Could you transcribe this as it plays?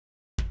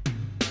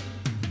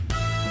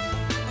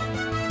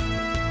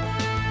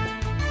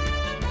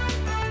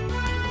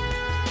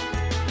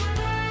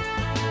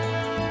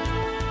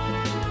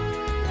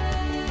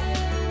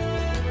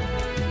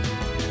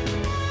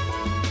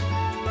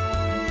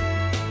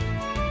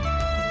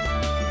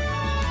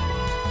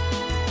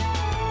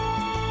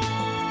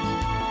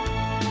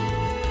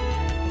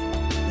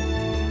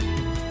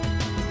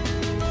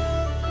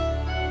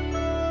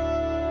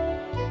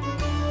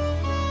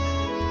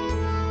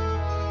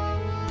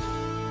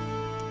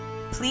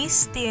Please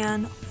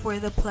stand for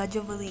the Pledge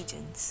of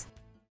Allegiance.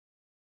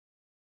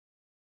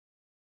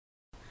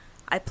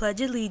 I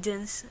pledge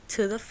allegiance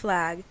to the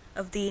flag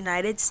of the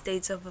United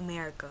States of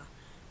America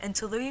and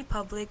to the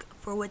republic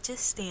for which it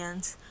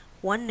stands,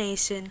 one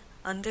nation,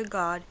 under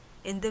God,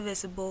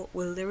 indivisible,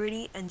 with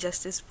liberty and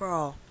justice for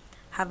all.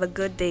 Have a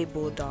good day,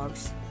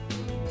 Bulldogs.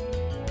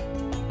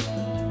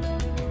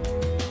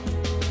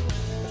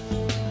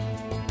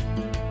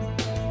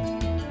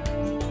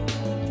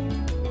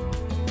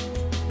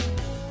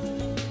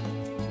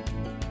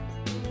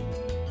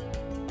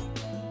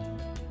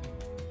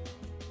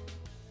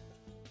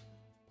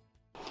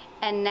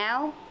 And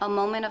now, a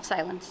moment of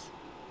silence.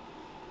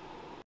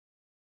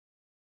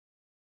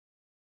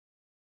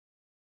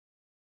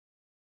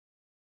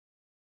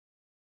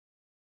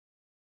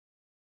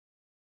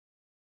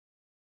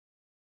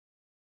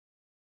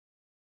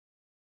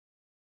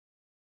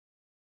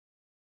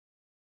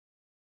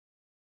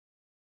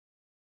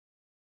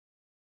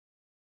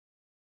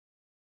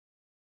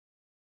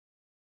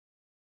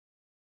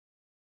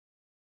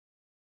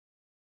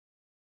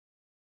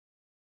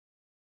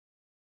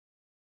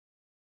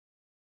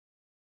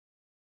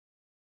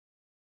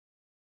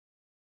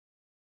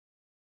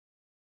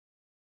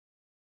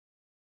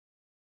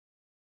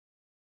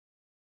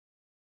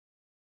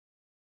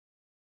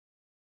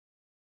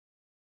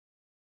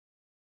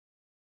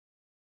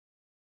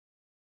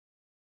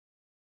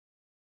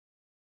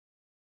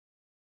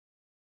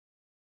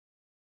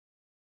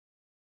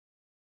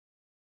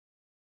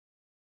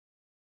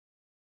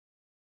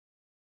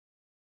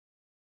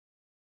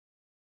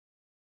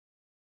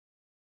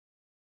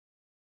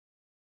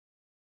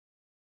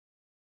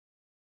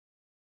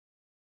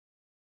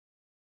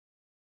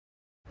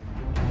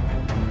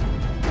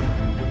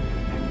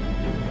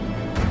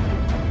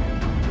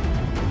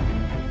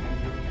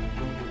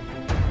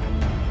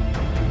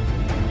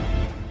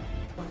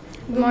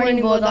 Good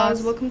morning,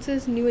 Bulldogs. Welcome to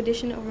this new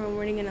edition of our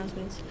morning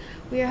announcements.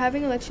 We are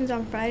having elections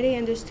on Friday,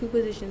 and there's 2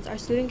 positions. Our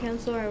student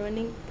council are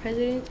running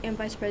president and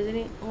vice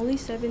president. Only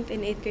 7th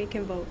and 8th grade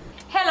can vote.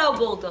 Hello,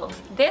 Bulldogs.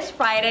 This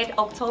Friday,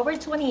 October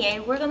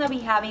 28th, we're going to be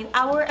having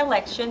our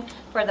election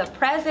for the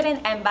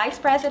president and vice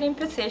president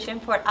position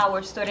for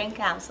our student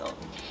council.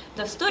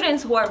 The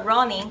students who are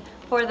running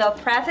for the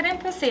president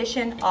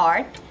position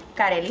are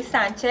Kareli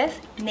Sanchez,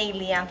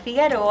 Neilian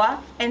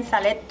Figueroa, and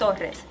Salet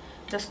Torres.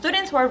 The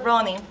students who are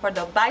running for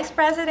the vice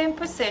president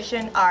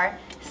position are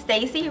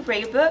Stacy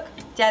Raybook,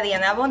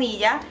 Yadiana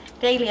Bonilla,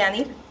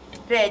 Reiliani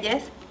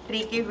Reyes,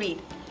 Ricky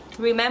Reed.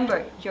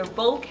 Remember, your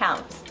vote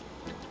counts.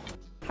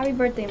 Happy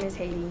birthday, Miss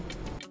Haiti.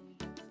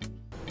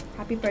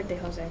 Happy birthday,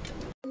 Jose.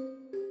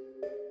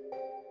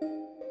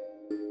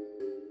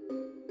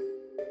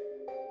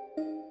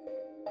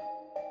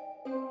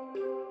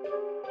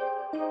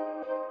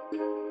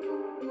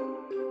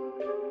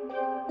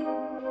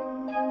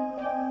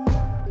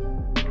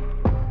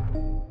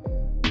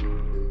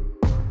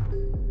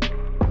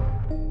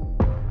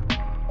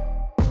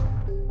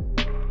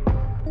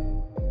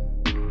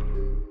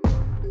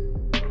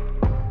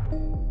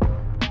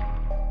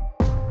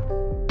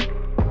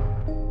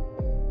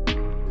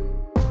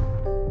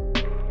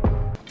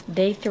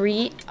 Day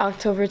 3,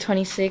 October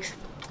 26th,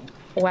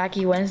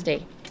 Wacky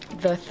Wednesday.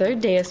 The third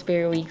day of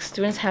Spirit Week,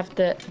 students have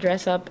to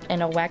dress up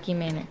in a wacky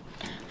manner.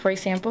 For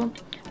example,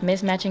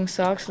 mismatching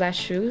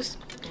socks/shoes,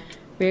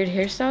 weird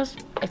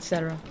hairstyles,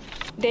 etc.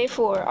 Day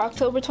 4,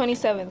 October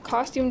 27th,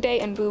 Costume Day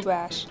and Boo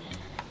Bash.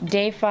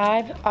 Day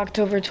 5,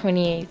 October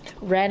 28th,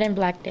 Red and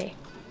Black Day.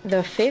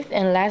 The 5th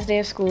and last day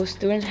of school,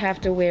 students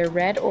have to wear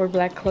red or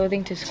black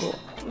clothing to school.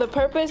 The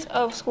purpose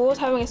of schools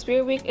having a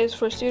Spirit Week is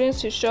for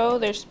students to show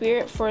their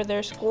spirit for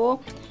their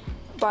school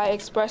by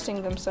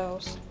expressing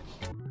themselves.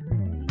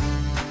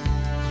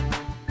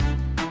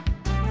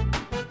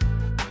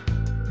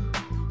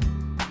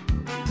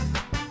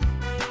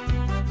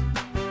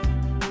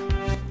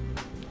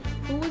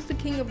 Who was the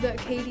king of the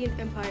Akkadian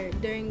Empire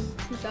during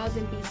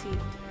 2000 BC?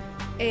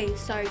 A.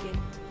 Sargon,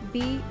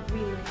 B.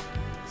 Remus,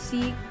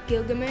 C.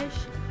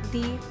 Gilgamesh,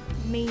 D.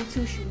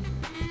 Maintushu.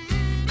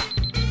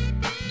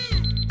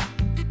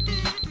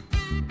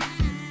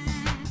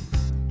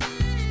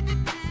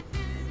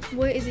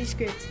 What is a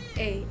script?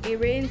 A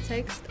written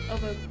text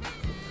of a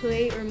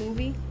play or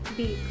movie.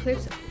 B.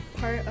 Clips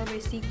part of a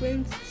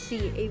sequence.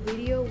 C. A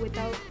video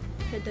without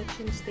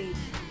production stage.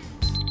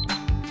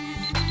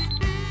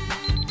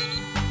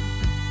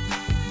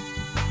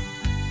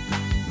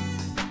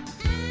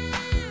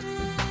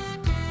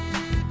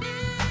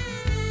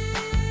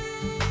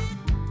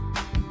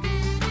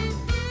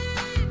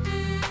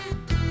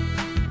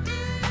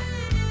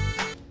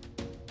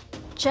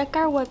 Check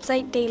our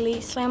website daily,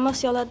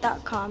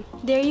 slamosyola.com.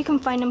 There you can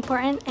find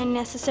important and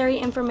necessary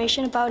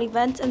information about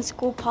events and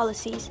school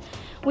policies.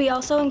 We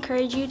also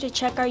encourage you to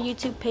check our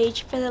YouTube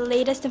page for the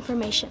latest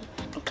information.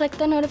 Click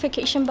the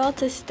notification bell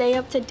to stay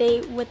up to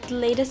date with the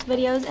latest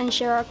videos and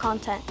share our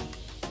content.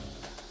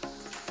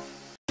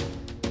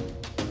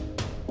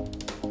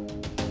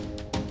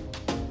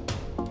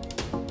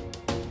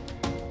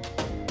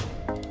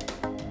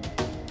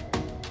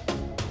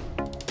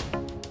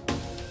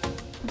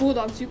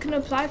 Bulldogs, you can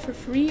apply for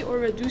free or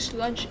reduced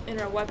lunch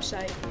in our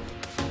website.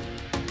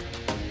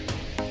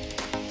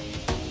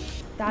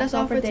 That's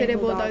all for today,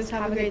 Bulldogs.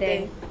 Have a great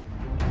day.